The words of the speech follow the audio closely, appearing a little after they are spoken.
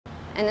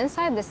And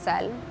inside the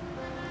cell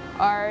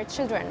are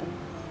children,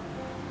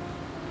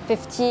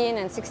 15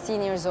 and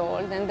 16 years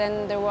old, and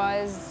then there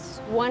was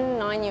one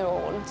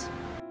 9-year-old.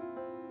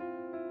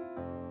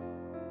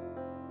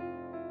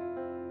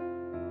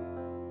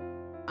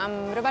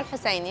 I'm Roba El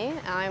Husseini.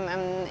 I'm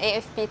an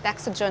AFP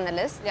tax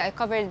journalist. I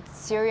covered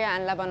Syria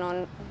and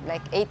Lebanon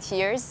like 8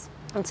 years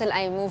until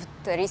I moved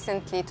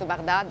recently to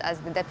Baghdad as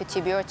the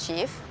deputy bureau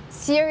chief.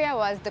 Syria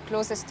was the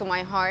closest to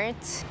my heart.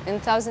 In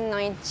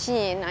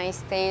 2019, I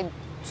stayed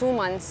 2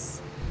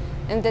 months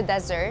in the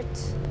desert,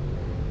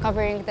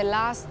 covering the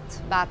last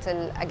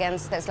battle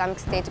against the Islamic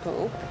State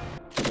group.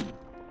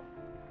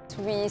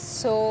 We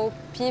saw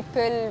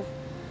people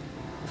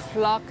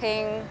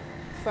flocking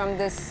from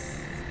this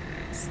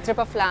strip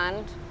of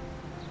land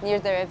near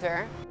the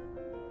river.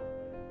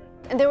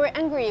 And they were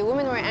angry,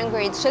 women were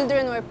angry,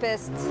 children were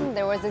pissed.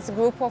 There was this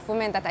group of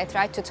women that I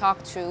tried to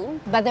talk to,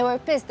 but they were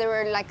pissed. They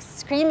were like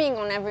screaming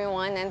on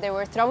everyone and they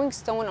were throwing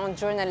stone on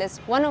journalists.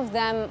 One of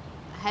them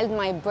held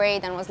my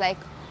braid and was like,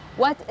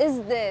 "What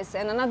is this?"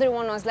 And another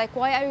one was like,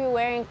 "Why are you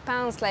wearing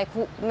pants like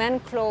men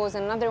clothes?"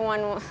 And another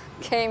one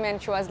came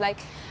and she was like,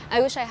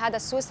 "I wish I had a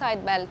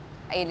suicide belt."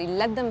 I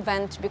let them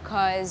vent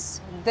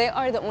because they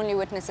are the only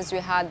witnesses we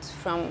had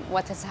from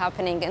what is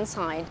happening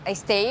inside. I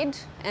stayed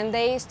and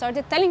they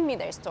started telling me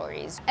their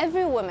stories.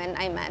 Every woman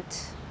I met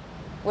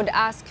would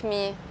ask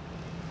me,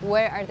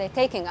 "Where are they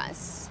taking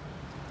us?"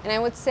 And I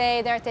would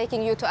say, "They're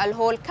taking you to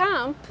Al-Hol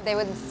camp." They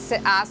would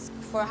ask,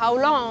 "For how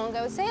long?"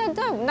 I would say,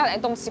 I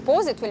don't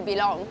suppose it will be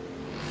long."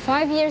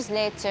 5 years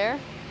later,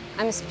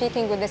 I'm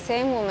speaking with the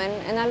same woman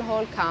in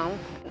Al-Hol camp.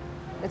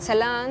 It's a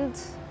land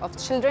of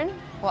children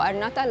who are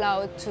not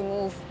allowed to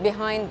move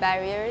behind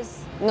barriers.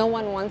 No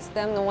one wants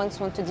them, no one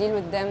wants to deal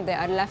with them. They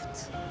are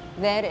left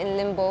there in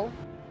limbo.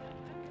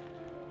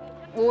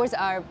 Wars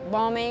are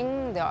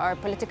bombing, there are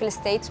political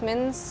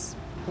statements,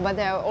 but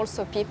there are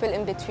also people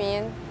in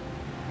between,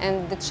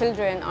 and the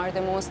children are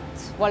the most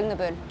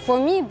vulnerable. For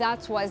me,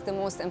 that was the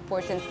most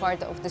important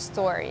part of the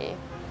story.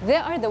 They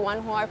are the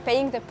ones who are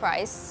paying the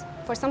price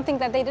for something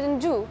that they didn't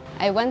do.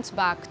 I went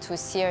back to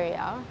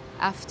Syria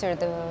after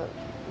the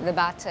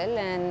battle,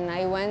 and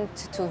I went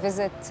to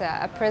visit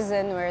a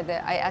prison where the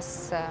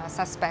IS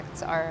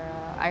suspects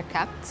are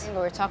kept. We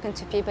were talking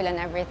to people and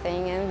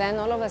everything, and then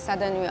all of a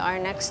sudden we are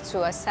next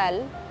to a cell,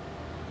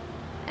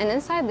 and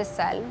inside the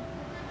cell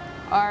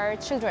are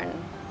children,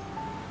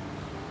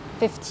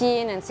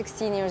 15 and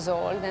 16 years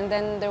old, and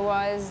then there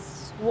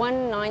was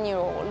one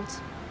 9-year-old.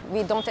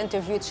 We don't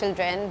interview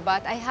children,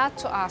 but I had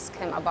to ask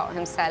him about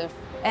himself.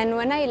 And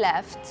when I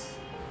left,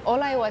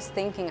 all I was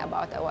thinking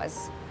about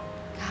was,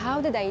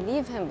 how did I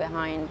leave him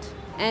behind?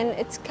 And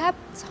it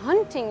kept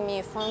haunting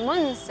me for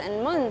months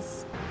and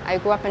months. I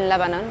grew up in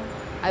Lebanon.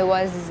 I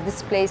was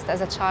displaced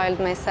as a child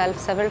myself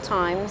several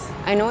times.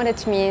 I know what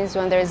it means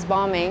when there is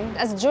bombing.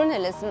 As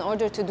journalists, in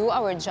order to do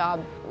our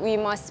job, we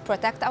must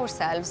protect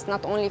ourselves,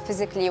 not only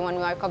physically when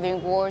we are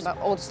covering wars, but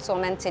also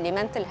mentally.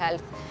 Mental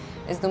health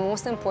is the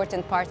most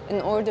important part in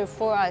order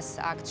for us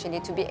actually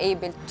to be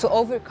able to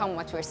overcome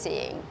what we're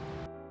seeing.